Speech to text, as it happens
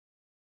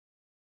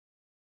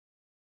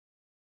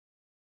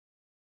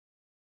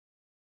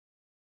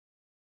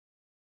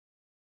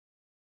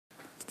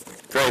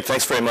Great,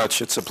 thanks very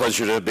much. It's a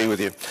pleasure to be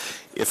with you.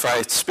 If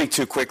I speak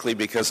too quickly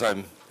because I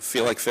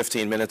feel like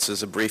 15 minutes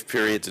is a brief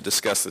period to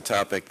discuss the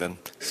topic, then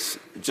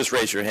just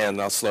raise your hand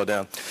and I'll slow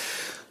down.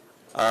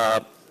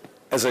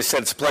 As I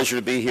said, it's a pleasure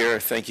to be here.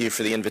 Thank you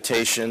for the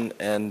invitation.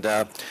 And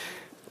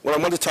what I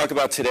want to talk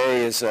about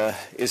today is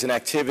an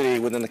activity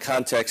within the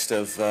context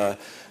of the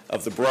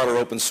broader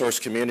open source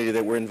community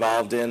that we're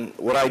involved in.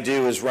 What I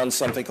do is run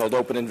something called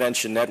Open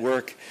Invention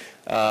Network.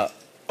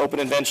 Open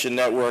Invention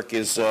Network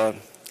is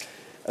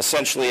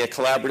essentially a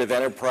collaborative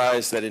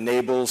enterprise that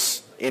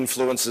enables,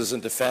 influences,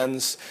 and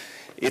defends.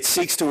 It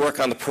seeks to work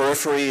on the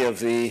periphery of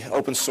the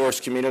open source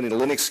community, the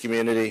Linux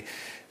community,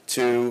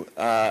 to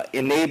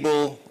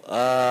enable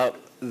a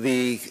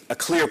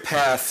clear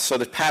path so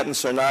that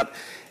patents are not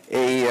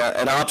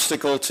an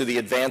obstacle to the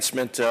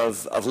advancement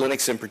of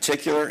Linux in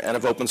particular and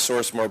of open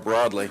source more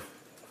broadly.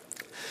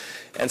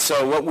 And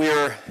so what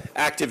we're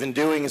active in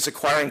doing is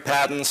acquiring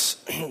patents,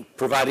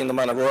 providing them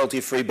on a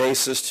royalty-free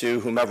basis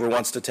to whomever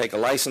wants to take a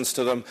license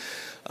to them.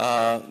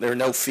 There are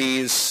no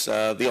fees.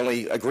 The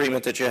only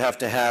agreement that you have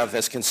to have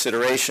as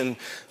consideration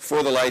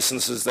for the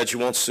license is that you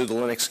won't sue the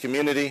Linux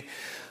community.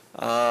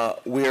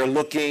 We are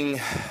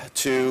looking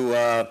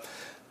to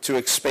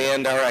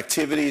expand our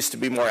activities to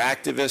be more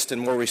activist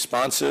and more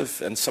responsive,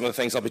 and some of the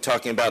things I'll be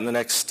talking about in the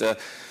next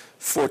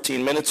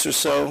 14 minutes or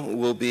so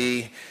will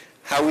be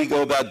how we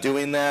go about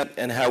doing that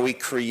and how we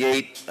try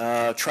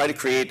to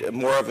create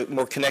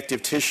more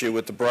connective tissue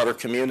with the broader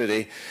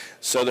community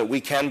so that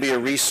we can be a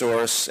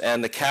resource,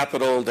 and the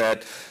capital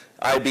that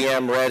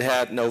IBM, Red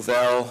Hat,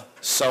 Novell,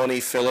 Sony,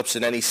 Philips,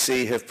 and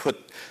NEC have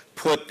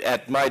put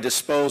at my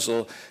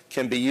disposal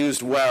can be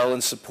used well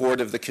in support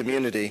of the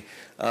community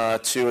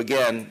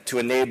to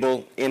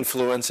enable,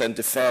 influence, and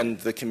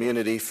defend the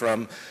community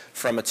from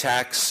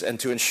attacks, and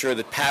to ensure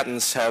that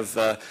patents have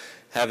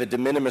a de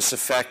minimis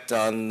effect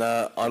on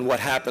what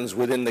happens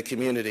within the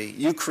community.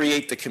 You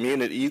create the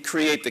community, you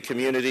create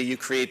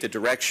the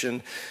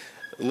direction.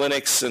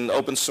 Linux and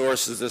open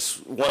source is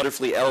this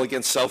wonderfully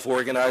elegant,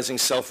 self-organizing,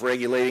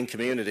 self-regulating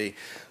community.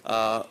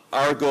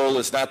 Our goal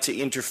is not to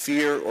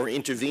interfere or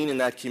intervene in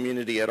that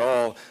community at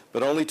all,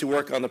 but only to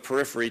work on the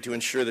periphery to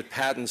ensure that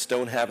patents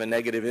don't have a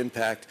negative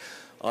impact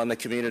on the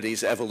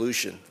community's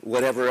evolution,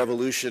 whatever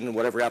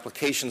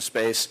application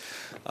space.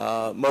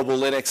 Mobile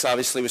Linux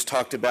obviously was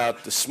talked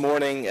about this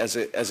morning as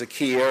a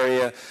key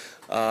area.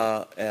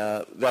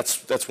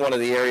 That's one of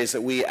the areas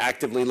that we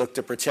actively look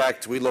to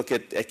protect. We look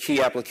at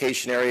key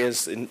application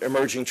areas in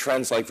emerging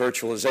trends like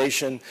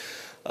virtualization,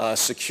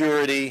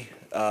 security.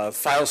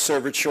 File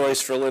server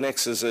choice for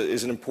Linux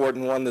is an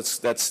important one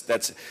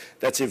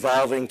that's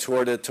evolving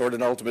toward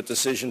an ultimate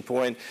decision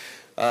point.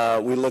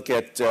 We look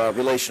at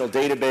relational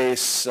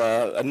database,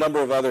 a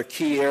number of other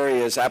key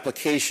areas,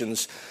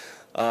 applications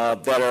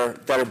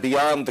that are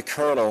beyond the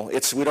kernel.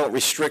 We don't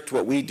restrict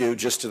what we do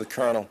just to the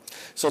kernel.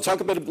 So I'll talk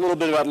a little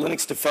bit about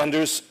Linux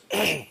defenders.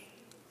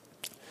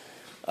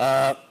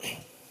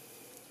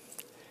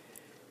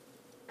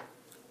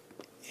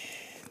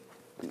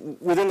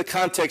 Within the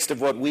context of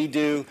what we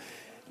do,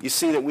 you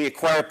see that we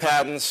acquire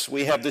patents.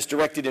 We have this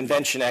directed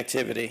invention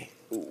activity.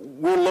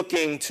 We're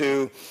looking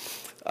to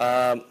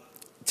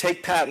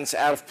take patents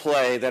out of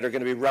play that are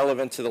going to be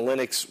relevant to the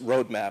Linux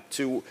roadmap.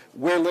 To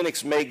where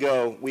Linux may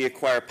go, we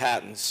acquire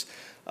patents.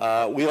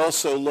 We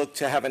also look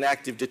to have an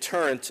active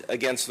deterrent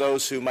against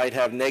those who might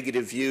have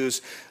negative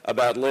views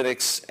about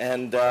Linux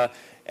and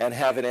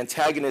have an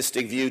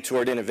antagonistic view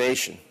toward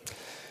innovation,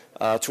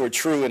 toward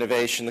true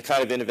innovation, the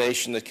kind of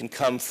innovation that can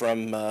come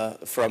from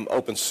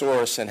open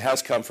source and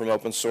has come from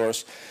open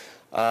source.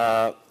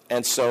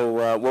 And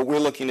so what we're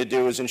looking to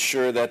do is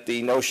ensure that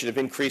the notion of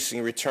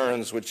increasing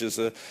returns, which is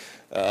an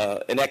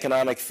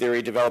economic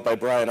theory developed by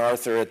Brian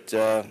Arthur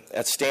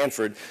at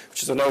Stanford,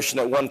 which is a notion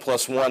that 1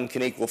 + 1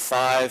 can equal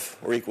 5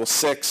 or equal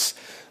 6,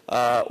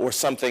 or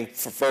something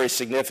very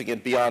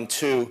significant beyond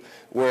 2,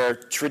 where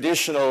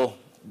traditional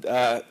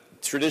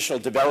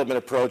development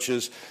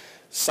approaches,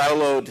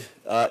 siloed,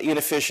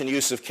 inefficient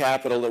use of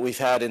capital that we've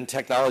had in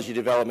technology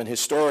development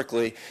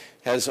historically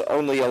has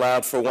only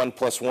allowed for 1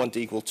 + 1 to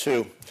equal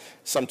 2.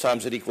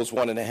 Sometimes it equals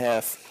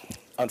 1.5,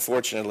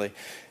 unfortunately.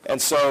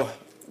 And so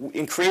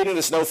in creating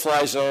this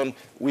no-fly zone,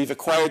 we've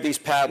acquired these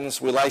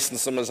patents. We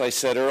license them, as I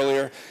said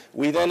earlier.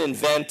 We then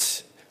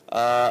invent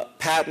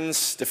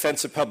patents,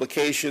 defensive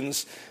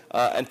publications,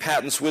 and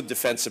patents with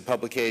defensive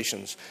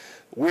publications.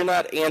 We're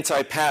not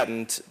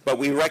anti-patent, but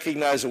we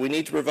recognize that we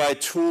need to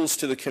provide tools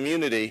to the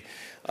community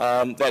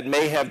that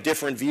may have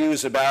different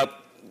views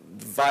about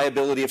the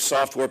viability of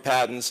software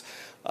patents.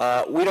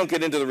 We don't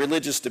get into the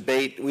religious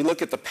debate. We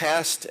look at the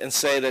past and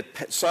say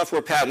that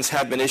software patents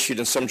have been issued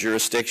in some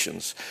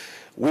jurisdictions.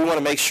 We want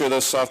to make sure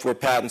those software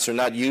patents are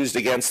not used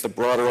against the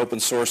broader open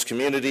source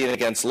community and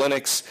against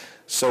Linux,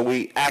 so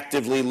we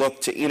actively look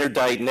to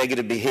interdict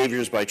negative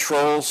behaviors by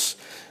trolls.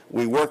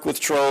 We work with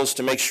trolls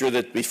to make sure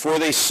that before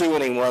they sue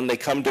anyone, they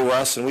come to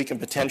us and we can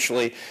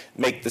potentially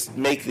make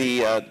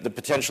the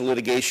potential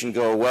litigation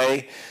go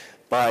away.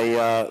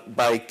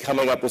 by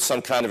coming up with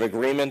some kind of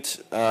agreement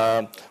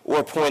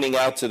or pointing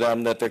out to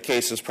them that their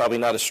case is probably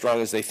not as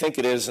strong as they think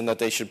it is and that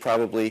they should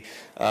probably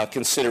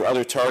consider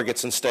other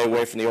targets and stay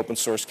away from the open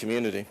source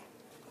community.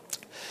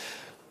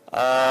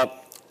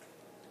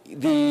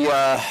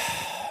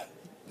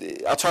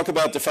 I'll talk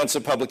about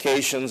defensive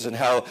publications and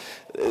how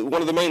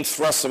one of the main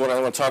thrusts of what I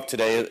want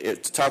to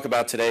talk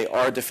about today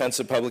are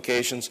defensive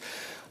publications.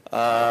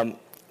 The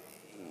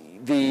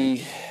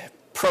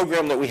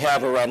program that we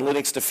have around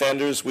Linux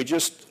Defenders, we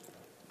just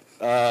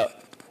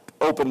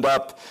opened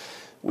up.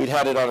 We'd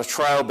had it on a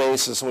trial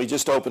basis, and we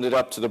just opened it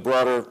up to the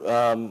broader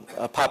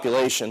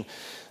population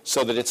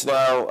so that it's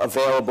now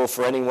available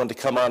for anyone to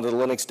come onto the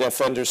Linux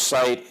Defenders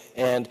site.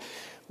 And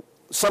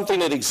something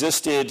that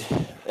existed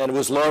and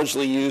was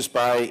largely used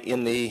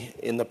in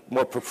the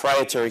more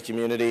proprietary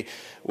community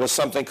was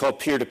something called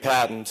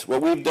peer-to-patent.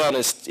 What we've done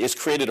is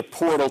created a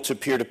portal to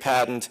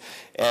peer-to-patent,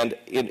 and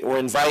we're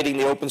inviting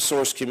the open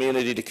source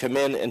community to come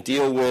in and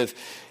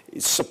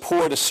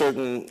support a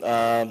certain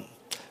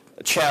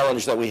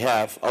challenge that we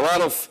have. A lot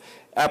of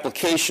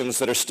applications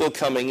that are still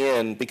coming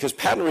in, because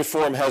patent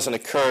reform hasn't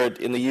occurred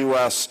in the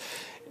U.S.,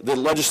 the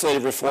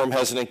legislative reform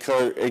hasn't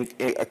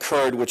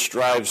occurred, which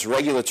drives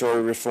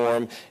regulatory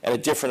reform and a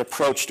different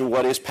approach to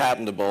what is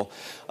patentable.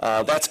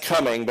 That's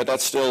coming, but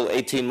that's still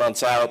 18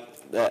 months out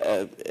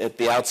at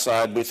the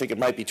outside. We think it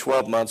might be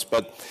 12 months,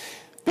 but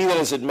be that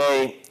as it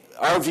may,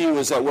 our view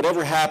is that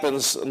whatever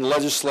happens on the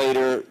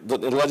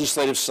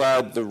legislative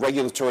side, the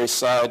regulatory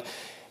side,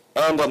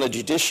 and on the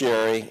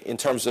judiciary in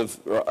terms of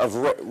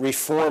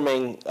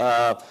reforming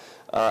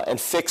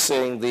and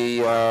fixing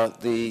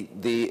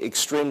the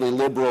extremely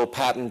liberal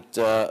patent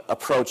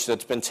approach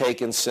that's been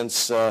taken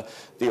since the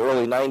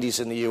early 90s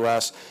in the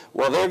U.S.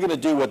 Well, they're going to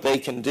do what they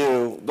can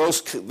do.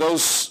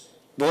 The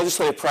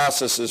legislative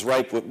process is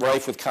rife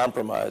with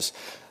compromise.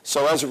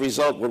 So as a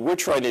result, what we're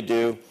trying to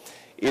do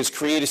is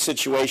create a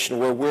situation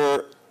where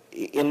we're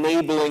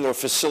enabling or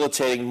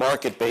facilitating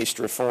market-based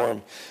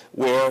reform,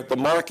 where the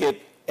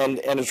market, and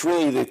it's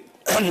really the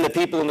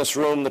people in this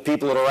room, the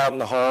people that are out in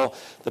the hall,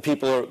 the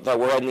people that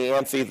were in the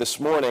amphi this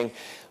morning,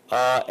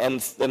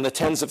 and the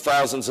tens of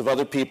thousands of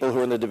other people who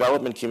are in the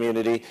development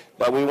community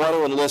that we want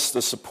to enlist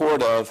the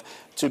support of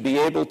to be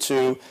able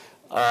to,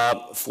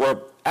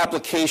 for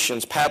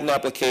applications, patent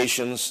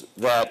applications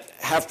that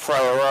have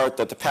prior art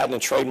that the Patent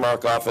and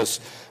Trademark Office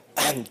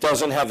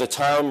doesn't have the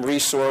time,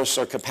 resource,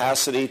 or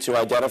capacity to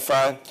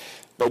identify,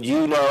 but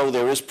you know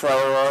there is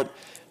prior art.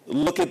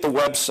 Look at the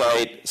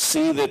website,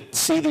 see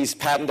these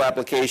patent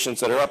applications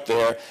that are up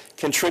there,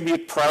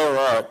 contribute prior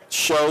art,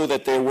 show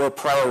that there were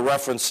prior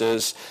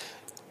references.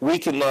 We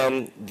can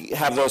then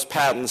have those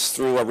patents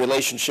through a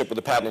relationship with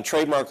the Patent and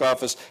Trademark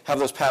Office, have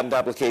those patent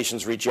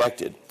applications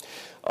rejected.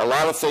 A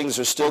lot of things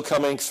are still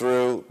coming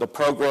through. The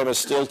program is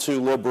still too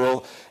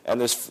liberal,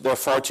 and there are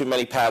far too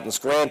many patents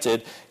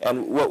granted.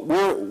 And what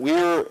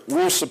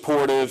we're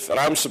supportive, and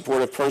I'm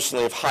supportive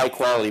personally, of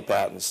high-quality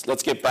patents.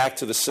 Let's get back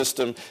to the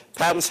system.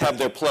 Patents have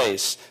their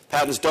place.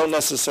 Patents don't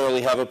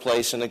necessarily have a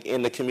place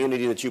in the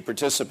community that you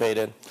participate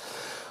in.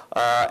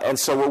 And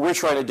so what we're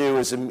trying to do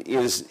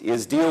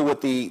is deal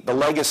with the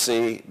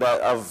legacy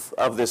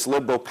of this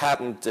liberal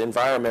patent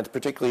environment,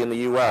 particularly in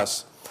the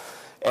U.S.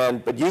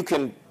 But you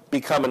can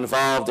become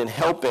involved in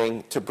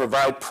helping to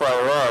provide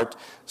prior art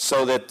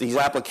so that these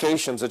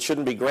applications that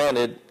shouldn't be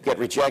granted get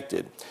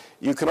rejected.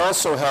 You can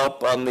also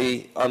help on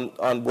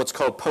what's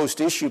called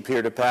post-issue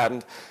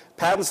peer-to-patent,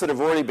 patents that have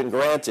already been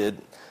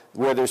granted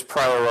where there's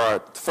prior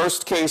art. The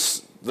first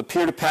case, the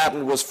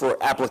peer-to-patent was for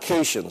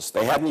applications.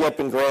 They haven't yet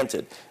been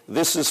granted.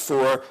 This is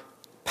for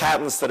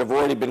patents that have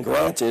already been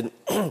granted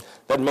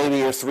that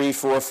maybe are 3,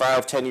 4,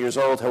 5, 10 years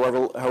old,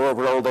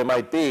 however old they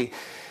might be.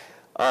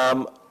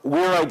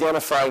 We're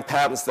identifying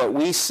patents that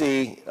we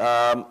see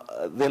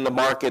in the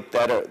market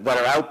that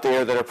are out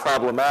there that are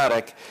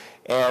problematic,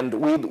 and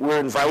we're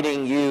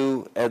inviting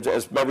you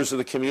as members of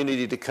the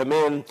community to come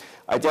in,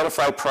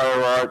 identify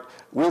prior art.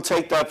 We'll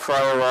take that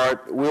prior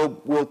art,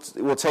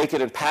 we'll take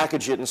it and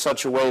package it in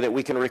such a way that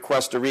we can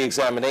request a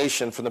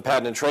re-examination from the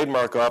Patent and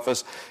Trademark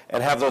Office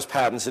and have those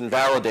patents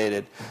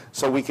invalidated.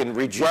 So we can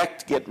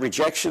get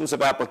rejections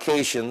of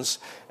applications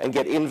and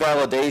get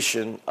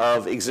invalidation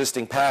of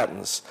existing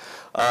patents.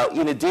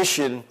 In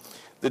addition,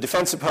 the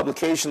defensive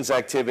publications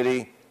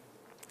activity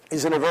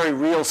is in a very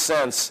real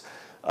sense,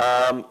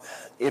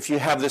 if you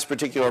have this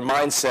particular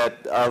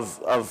mindset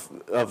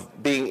of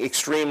being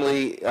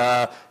extremely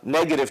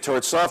negative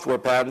towards software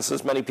patents,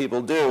 as many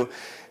people do,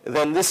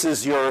 then this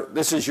is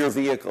your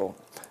vehicle.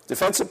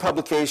 Defensive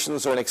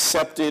publications are an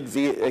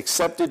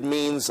accepted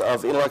means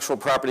of intellectual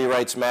property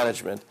rights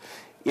management.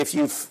 If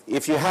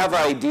you have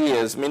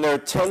ideas, I mean, there are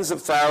tens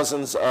of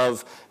thousands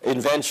of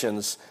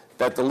inventions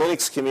that the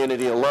Linux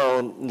community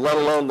alone, let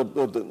alone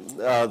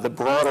the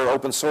broader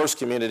open source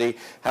community,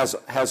 has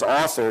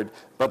authored,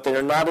 but they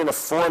are not in a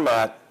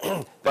format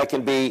that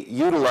can be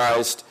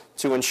utilized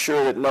to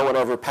ensure that no one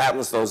ever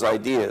patents those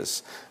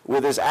ideas.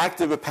 With as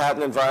active a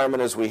patent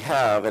environment as we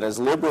have, and as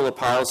liberal a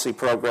policy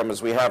program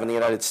as we have in the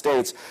United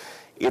States,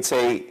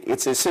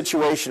 it's a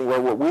situation where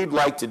what we'd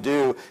like to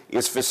do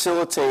is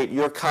facilitate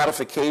your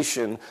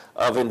codification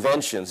of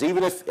inventions.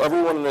 Even if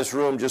everyone in this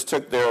room just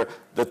took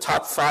the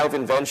top 5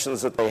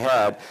 inventions that they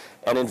had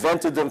and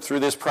invented them through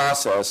this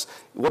process,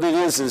 what it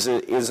is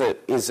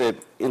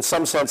in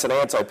some sense an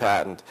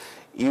anti-patent.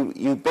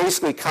 You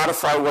basically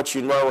codify what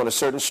you know in a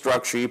certain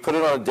structure, you put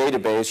it on a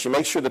database, you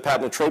make sure the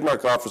patent and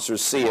trademark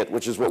officers see it,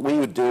 which is what we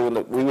would do, and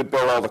that we would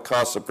bear all the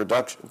costs of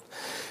production.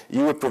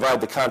 You would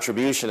provide the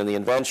contribution and the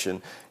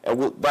invention,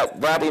 and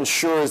that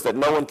ensures that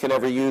no one can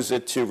ever use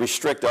it to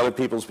restrict other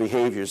people's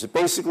behaviors. It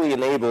basically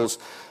enables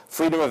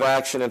freedom of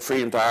action and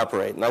freedom to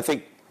operate. And I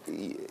think,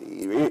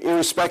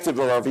 irrespective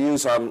of our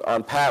views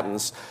on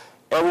patents,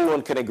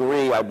 everyone can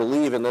agree, I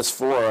believe, in this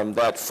forum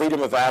that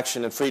freedom of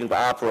action and freedom to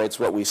operate is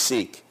what we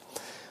seek.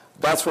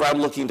 That's what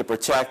I'm looking to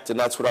protect, and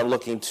that's what I'm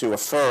looking to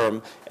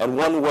affirm. And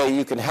one way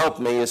you can help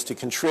me is to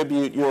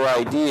contribute your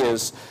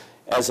ideas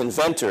as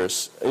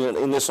inventors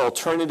in this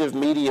alternative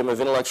medium of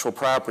intellectual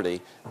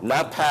property,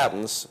 not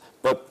patents,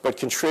 but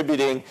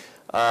contributing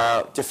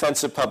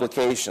defensive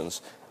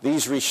publications.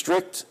 These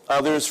restrict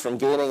others from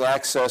gaining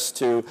access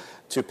to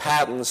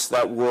patents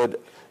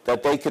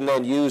that they can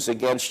then use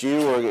against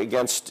you or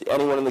against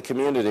anyone in the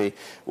community.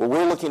 What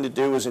we're looking to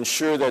do is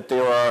ensure that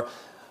there are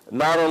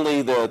not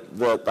only the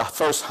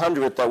first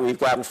 100 that we've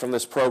gotten from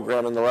this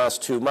program in the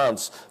last 2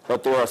 months,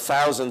 but there are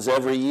thousands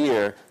every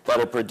year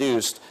that are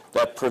produced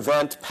that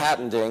prevent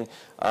patenting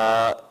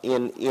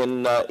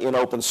in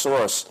open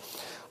source.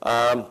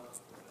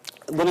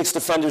 Linux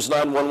Defenders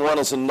 911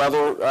 is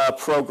another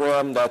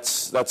program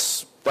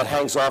that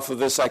hangs off of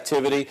this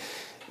activity.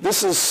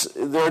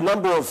 There are a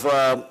number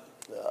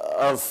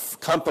of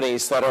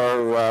companies that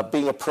are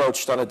being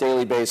approached on a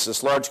daily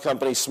basis, large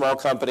companies, small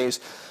companies,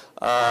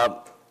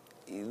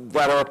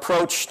 that are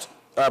approached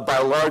by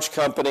large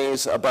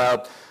companies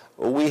about,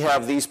 we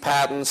have these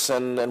patents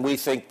and we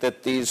think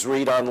that these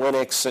read on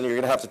Linux and you're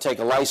going to have to take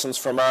a license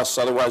from us,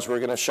 otherwise we're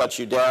going to shut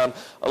you down.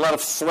 A lot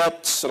of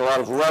threats and a lot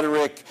of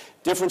rhetoric,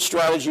 different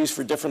strategies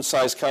for different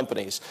size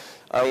companies.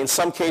 In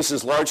some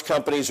cases, large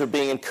companies are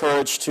being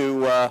encouraged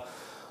to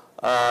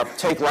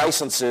take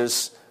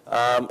licenses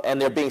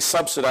and they're being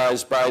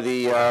subsidized by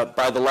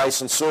the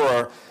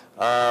licensor.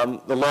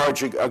 The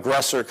large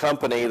aggressor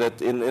company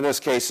that in this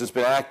case has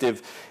been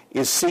active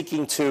is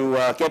seeking to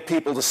get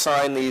people to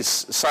sign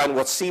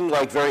what seem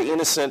like very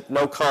innocent,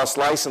 no-cost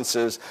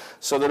licenses,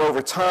 so that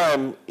over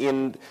time,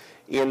 in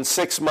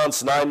 6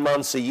 months, 9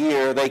 months, a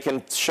year, they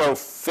can show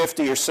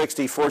 50 or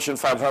 60 Fortune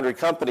 500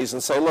 companies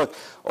and say, look,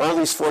 all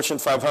these Fortune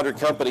 500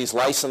 companies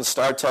licensed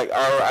our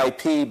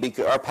IP,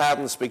 our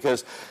patents,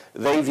 because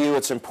they view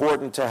it's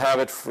important to have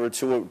it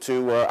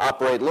to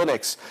operate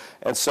Linux.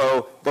 And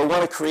so they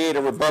want to create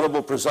a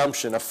rebuttable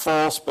presumption, a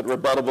false but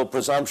rebuttable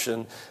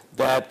presumption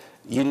that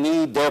you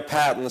need their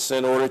patents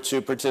in order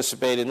to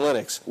participate in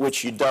Linux,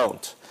 which you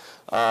don't.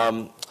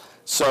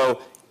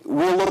 So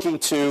we're looking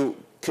to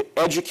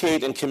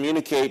educate and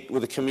communicate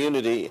with the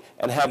community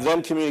and have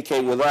them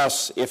communicate with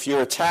us. If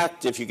you're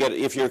attacked,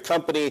 if your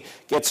company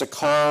gets a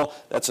call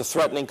that's a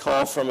threatening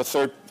call from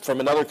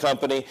another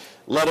company,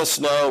 let us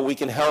know. We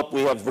can help.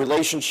 We have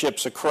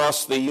relationships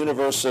across the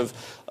universe of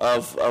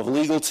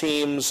legal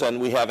teams,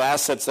 and we have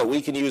assets that we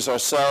can use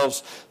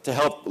ourselves to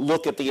help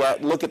look at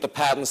the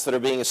patents that are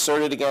being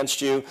asserted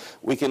against you.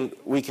 We can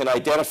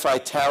identify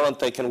talent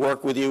that can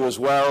work with you as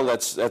well.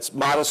 That's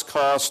modest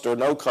cost or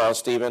no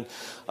cost even,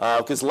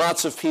 because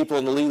lots of people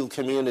in the legal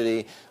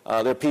community,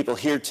 there are people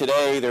here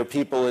today, there are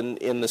people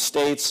in the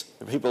States,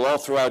 there are people all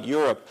throughout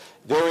Europe.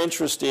 They're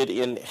interested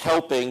in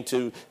helping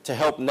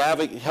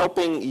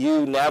helping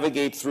you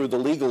navigate through the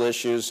legal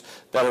issues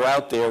that are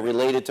out there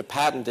related to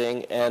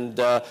patenting and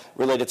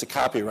related to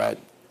copyright.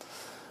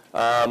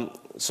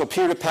 So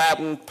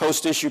peer-to-patent,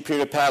 post-issue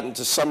peer-to-patent,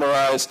 to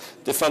summarize,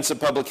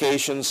 defensive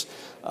publications.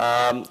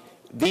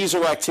 These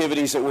are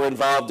activities that we're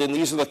involved in.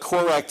 These are the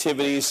core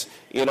activities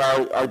in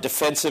our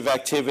defensive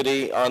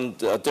activity on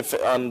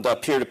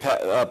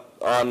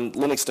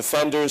Linux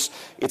Defenders.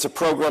 It's a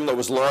program that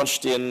was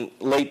launched in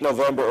late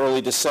November,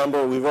 early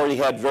December. We've already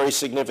had very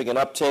significant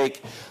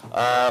uptake.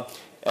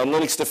 And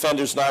Linux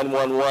Defenders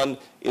 911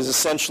 is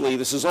essentially,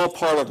 this is all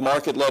part of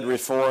market-led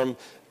reform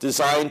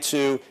designed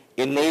to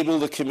enable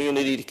the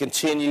community to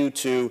continue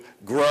to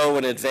grow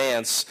and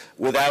advance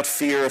without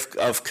fear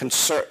of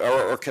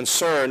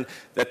concern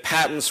that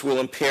patents will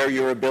impair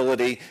your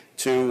ability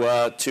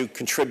to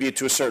contribute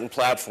to a certain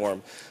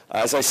platform.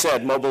 As I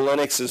said, mobile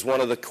Linux is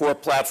one of the core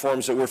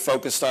platforms that we're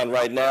focused on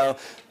right now,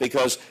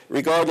 because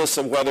regardless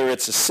of whether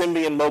it's a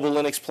Symbian mobile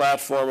Linux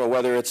platform or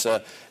whether it's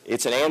an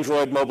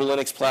Android mobile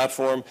Linux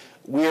platform,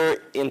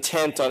 we're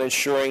intent on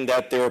ensuring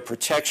that there are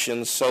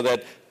protections so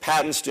that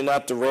patents do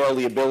not derail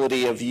the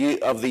ability of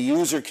the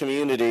user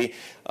community,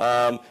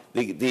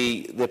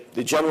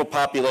 the general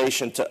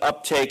population, to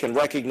uptake and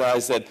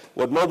recognize that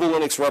what mobile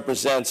Linux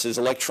represents is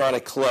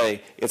electronic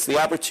clay. It's the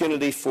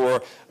opportunity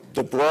for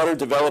the broader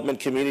development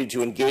community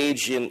to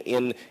engage in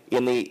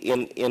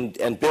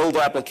and build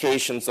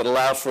applications that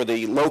allow for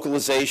the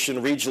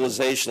localization,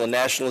 regionalization, and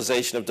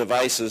nationalization of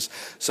devices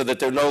so that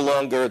they're no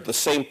longer the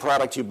same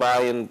product you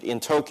buy in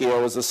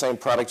Tokyo as the same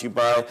product you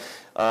buy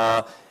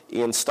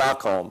in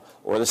Stockholm,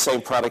 or the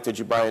same product that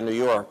you buy in New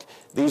York.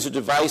 These are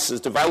devices.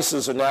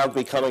 Devices are now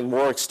becoming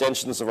more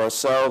extensions of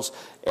ourselves,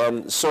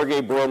 and Sergey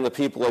Brin, the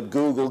people at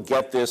Google,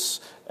 get this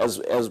as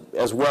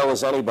well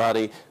as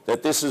anybody,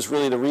 that this is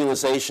really the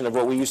realization of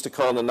what we used to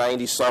call in the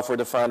 90s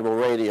software-definable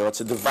radio.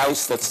 It's a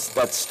device that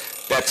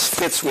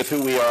fits with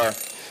who we are.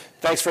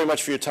 Thanks very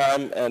much for your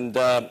time, and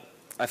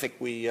I think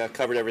we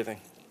covered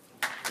everything.